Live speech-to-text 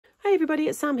Hey everybody,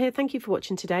 it's Sam here. Thank you for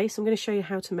watching today. So I'm going to show you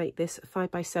how to make this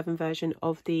 5x7 version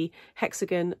of the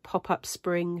Hexagon pop-up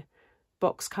spring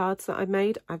box cards that I've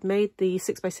made. I've made the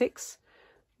 6x6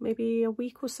 maybe a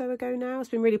week or so ago now. It's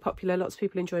been really popular. Lots of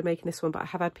people enjoy making this one, but I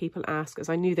have had people ask, as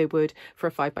I knew they would, for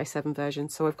a 5x7 version.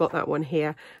 So I've got that one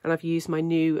here, and I've used my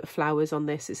new flowers on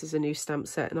this. This is a new stamp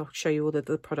set, and I'll show you all the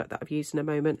product that I've used in a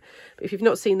moment. But if you've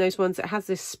not seen those ones, it has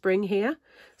this spring here.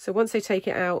 So once they take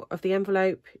it out of the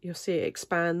envelope, you'll see it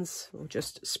expands, or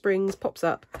just springs, pops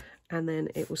up, and then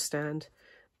it will stand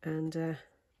and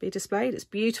be displayed. It's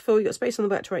beautiful. You've got space on the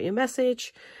back to write your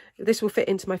message. This will fit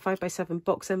into my 5x7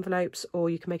 box envelopes, or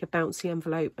you can make a bouncy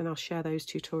envelope, and I'll share those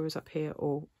tutorials up here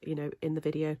or, you know, in the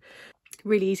video.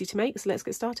 Really easy to make, so let's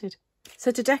get started.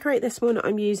 So to decorate this one,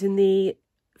 I'm using the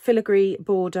Filagree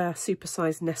border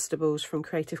supersized nestables from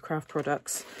Creative Craft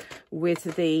Products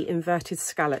with the inverted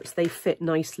scallops. They fit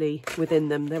nicely within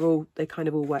them. They kind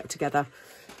of all work together.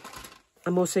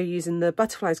 I'm also using the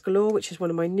Butterflies Galore, which is one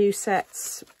of my new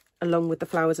sets, along with the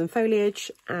flowers and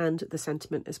foliage, and the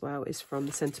sentiment as well is from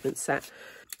the sentiment set.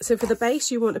 So for the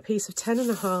base, you want a piece of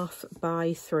 10.5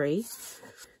 by 3.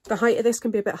 The height of this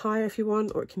can be a bit higher if you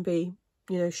want, or it can be,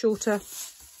 you know, shorter.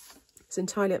 It's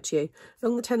entirely up to you.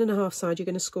 Along the 10.5 side, you're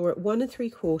going to score at 1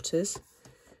 3/4,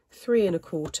 3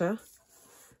 1/4,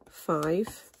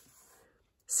 5,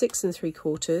 6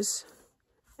 3/4,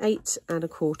 8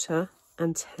 1/4,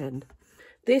 and 10.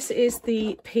 This is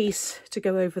the piece to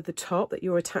go over the top that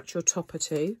you'll attach your topper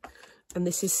to, and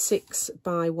this is 6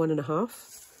 by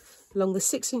 1.5. Along the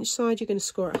 6-inch side, you're going to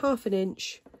score at 1/2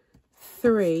 inch,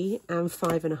 3 and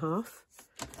 5.5.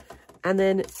 And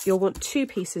then you'll want 2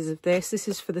 pieces of this. This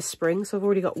is for the spring, so I've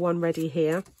already got one ready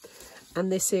here.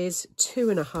 And this is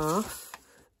 2.5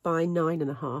 by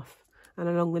 9.5. And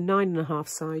along the 9.5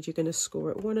 side, you're going to score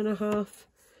at 1.5,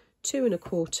 2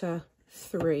 1/4,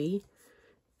 3,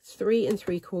 3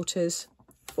 3/4,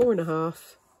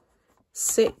 4.5,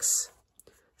 6,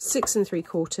 6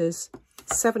 3/4,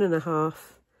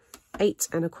 7.5, 8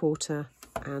 1/4,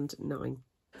 and 9.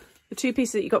 The 2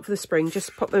 pieces that you got for the spring,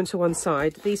 just pop them to one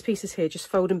side. These pieces here, just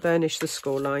fold and burnish the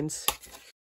score lines.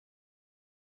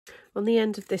 On the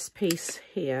end of this piece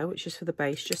here, which is for the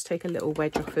base, just take a little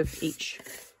wedge off of each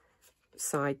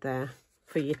side there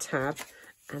for your tab.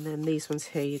 And then these ones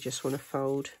here, you just want to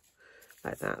fold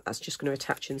like that. That's just going to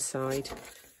attach inside,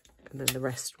 and then the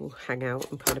rest will hang out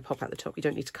and kind of pop out the top. You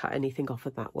don't need to cut anything off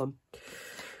of that one.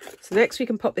 So next we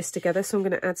can pop this together. So I'm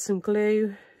going to add some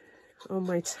glue on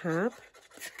my tab.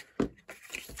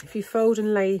 If you fold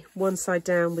and lay one side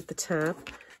down with the tab,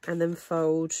 and then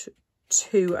fold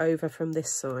 2 over from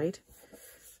this side,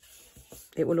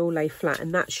 it will all lay flat,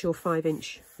 and that's your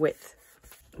 5-inch width.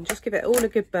 And just give it all a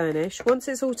good burnish. Once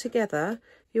it's all together,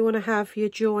 you want to have your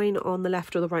join on the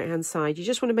left or the right hand side. You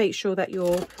just want to make sure that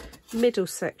your middle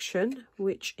section,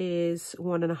 which is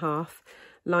 1.5,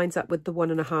 lines up with the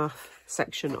 1.5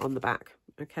 section on the back.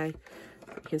 Okay,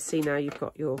 you can see now you've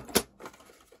got your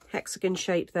hexagon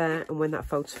shape there, and when that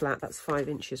folds flat, that's 5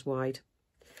 inches wide.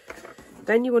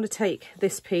 Then you want to take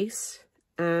this piece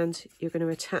and you're going to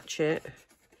attach it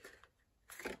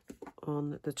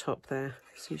on the top there.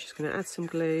 So you're just going to add some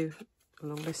glue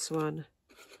along this one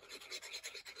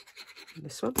and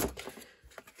this one,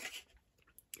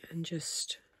 and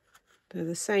just, they're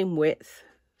the same width,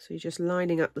 so you're just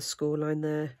lining up the score line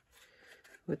there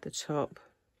with the top,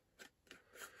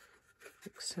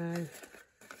 like so,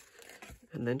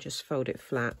 and then just fold it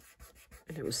flat,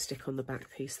 and it will stick on the back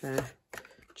piece there.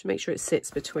 Just make sure it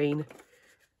sits between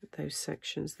those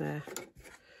sections there.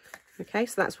 Okay,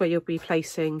 so that's where you'll be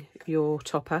placing your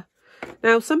topper.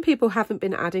 Now, some people haven't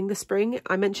been adding the spring.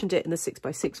 I mentioned it in the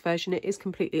 6x6 version. It is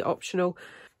completely optional,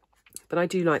 but I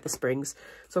do like the springs.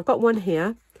 So I've got one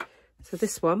here. So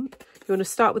this one, you want to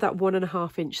start with that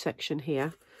 1.5 inch section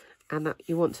here, and that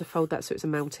you want to fold that so it's a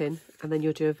mountain, and then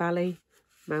you'll do a valley,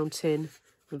 mountain,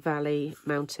 valley,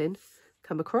 mountain,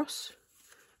 come across,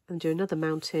 and do another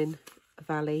mountain,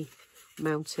 valley,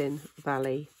 mountain,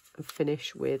 valley, and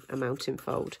finish with a mountain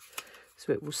fold.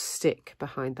 So it will stick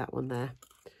behind that one there.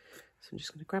 So I'm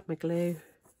just going to grab my glue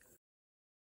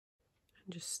and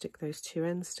just stick those 2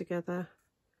 ends together,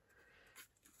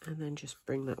 and then just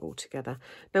bring that all together.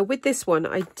 Now with this one,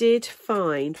 I did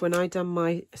find when I done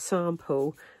my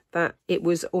sample that it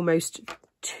was almost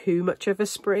too much of a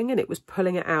spring, and it was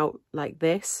pulling it out like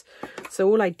this. So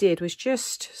all I did was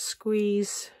just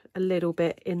squeeze a little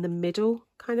bit in the middle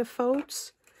kind of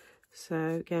folds.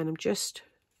 So again, I'm just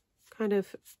kind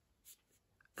of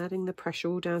adding the pressure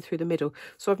all down through the middle.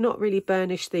 So I've not really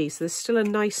burnished these, so there's still a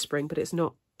nice spring, but it's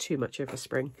not too much of a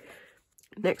spring.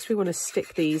 Next we want to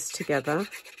stick these together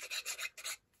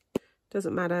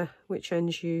Doesn't matter which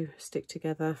ends you stick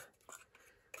together.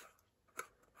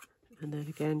 And then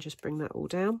again, just bring that all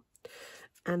down.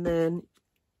 And then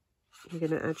you're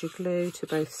going to add your glue to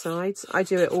both sides. I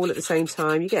do it all at the same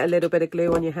time. You get a little bit of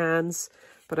glue on your hands,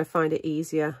 but I find it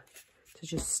easier to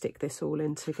just stick this all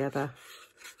in together.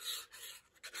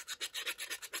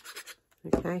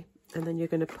 Okay, and then you're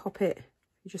going to pop it,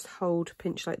 you just hold,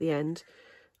 pinch like the end,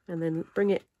 and then bring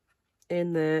it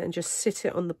in there and just sit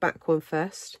it on the back one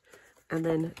first, and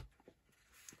then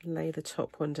lay the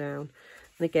top one down.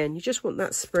 And again, you just want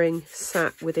that spring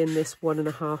sat within this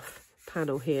 1.5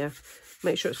 panel here.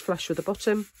 Make sure it's flush with the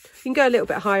bottom. You can go a little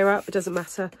bit higher up, it doesn't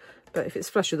matter, but if it's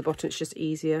flush with the bottom, it's just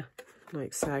easier,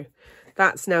 like so.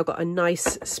 That's now got a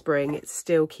nice spring. It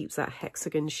still keeps that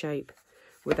hexagon shape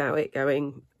without it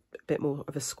going a bit more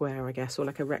of a square, I guess, or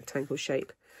like a rectangle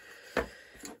shape.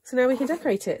 So now we can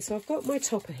decorate it. So I've got my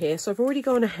topper here. So I've already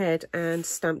gone ahead and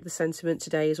stamped the sentiment,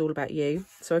 "Today is all about you."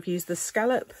 So I've used the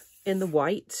Scallop in the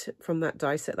white from that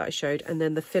die set that I showed, and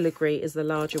then the Filagree is the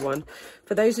larger one.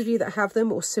 For those of you that have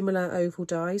them or similar oval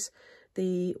dies,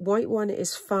 the white one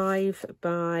is 5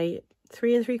 by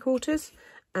 3 3/4,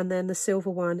 and then the silver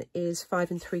one is 5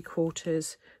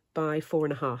 3/4 by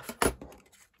 4.5.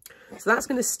 So that's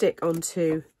going to stick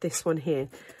onto this one here.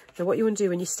 Now what you want to do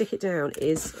when you stick it down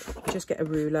is just get a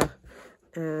ruler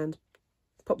and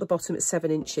pop the bottom at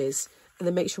 7 inches, and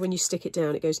then make sure when you stick it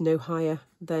down it goes no higher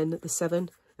than the 7,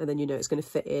 and then you know it's going to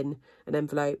fit in an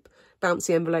envelope.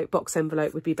 Bouncy envelope, box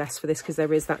envelope would be best for this because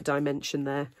there is that dimension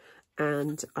there.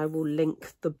 And I will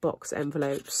link the box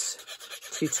envelopes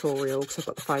tutorial because I've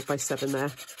got the 5 by 7 there.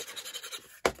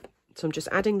 So I'm just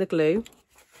adding the glue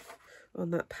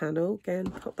on that panel.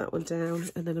 Again, pop that one down,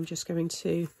 and then I'm just going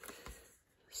to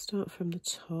start from the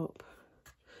top.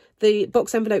 The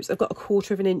box envelopes, I've got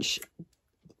 1/4 inch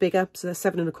bigger, so they're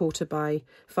 7 1/4 by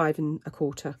 5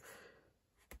 1/4.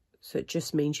 So it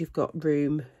just means you've got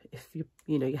room if you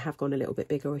know you have gone a little bit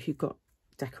bigger, or if you've got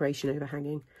decoration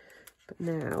overhanging. But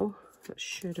now that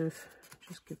should have,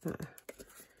 just give that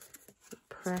a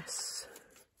press.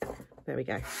 There we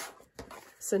go.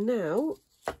 So now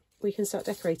we can start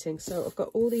decorating. So I've got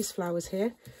all these flowers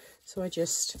here. So I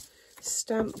just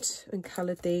stamped and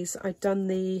coloured these. I'd done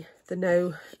the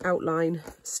no outline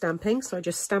stamping, so I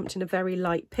just stamped in a very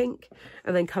light pink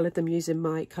and then coloured them using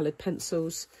my coloured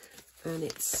pencils. And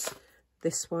it's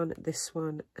this one,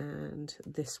 and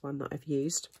this one that I've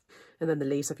used. And then the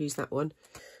leaves, I've used that one.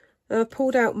 I've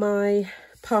pulled out my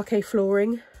parquet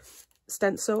flooring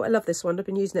stencil. I love this one. I've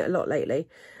been using it a lot lately.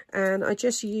 And I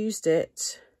just used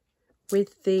it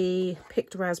with the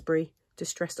picked raspberry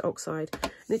distressed oxide.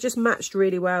 And it just matched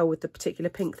really well with the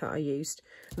particular pink that I used.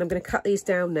 And I'm going to cut these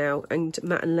down now and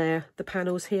matte and layer the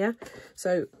panels here.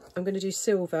 So I'm going to do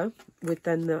silver with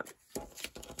then that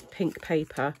pink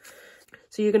paper.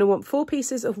 So you're going to want 4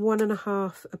 pieces of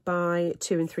 1.5 by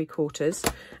 2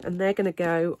 3/4, and they're going to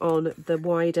go on the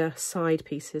wider side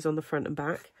pieces on the front and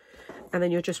back. And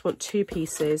then you'll just want 2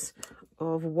 pieces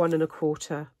of 1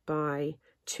 1/4 by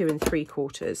 2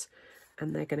 3/4,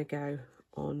 and they're going to go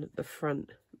on the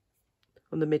front,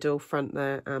 on the middle, front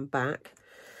there and back.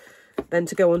 Then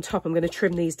to go on top, I'm going to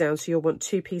trim these down. So you'll want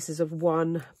 2 pieces of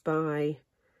 1 by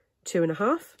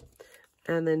 2.5,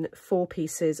 and then 4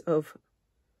 pieces of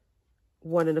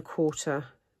 1 1/4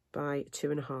 by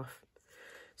 2.5.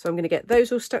 So I'm going to get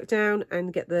those all stuck down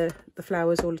and get the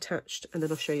flowers all attached, and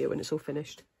then I'll show you when it's all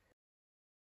finished.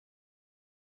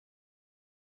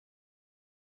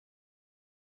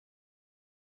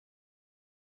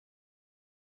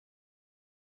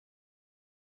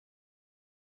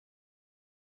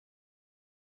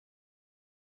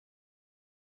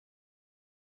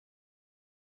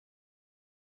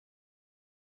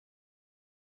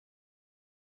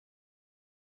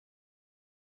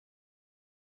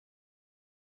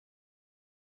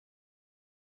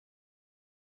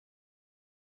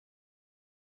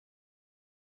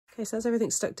 Okay, so that's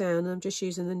everything stuck down. I'm just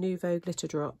using the Nouveau glitter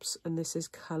drops, and this is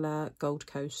colour Gold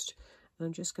Coast. And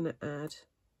I'm just going to add,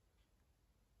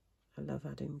 I love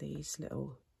adding these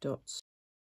little dots.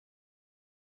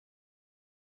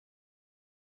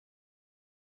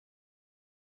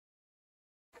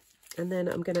 And then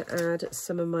I'm going to add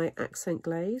some of my accent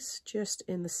glaze just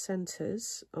in the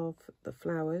centres of the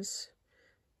flowers,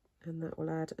 and that will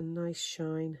add a nice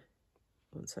shine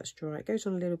once that's dry. It goes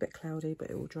on a little bit cloudy, but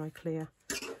it will dry clear.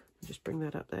 Just bring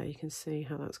that up there, you can see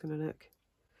how that's going to look.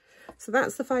 So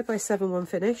that's the 5 by 7 one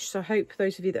finished. So I hope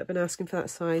those of you that have been asking for that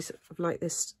size have liked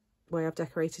this way I've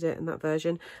decorated it in that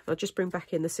version. I'll just bring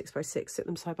back in the 6x6, sit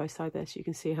them side by side there so you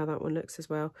can see how that one looks as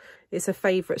well. It's a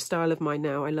favourite style of mine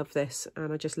now. I love this,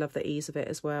 and I just love the ease of it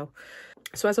as well.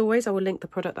 So as always, I will link the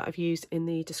product that I've used in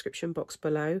the description box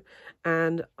below,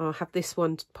 and I'll have this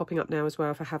one popping up now as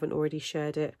well if I haven't already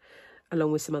shared it,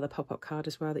 along with some other pop-up card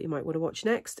as well that you might want to watch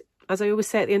next. As I always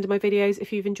say at the end of my videos,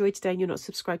 if you've enjoyed today and you're not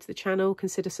subscribed to the channel,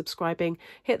 consider subscribing,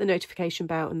 hit the notification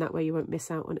bell, and that way you won't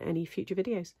miss out on any future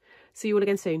videos. See you all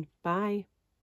again soon. Bye.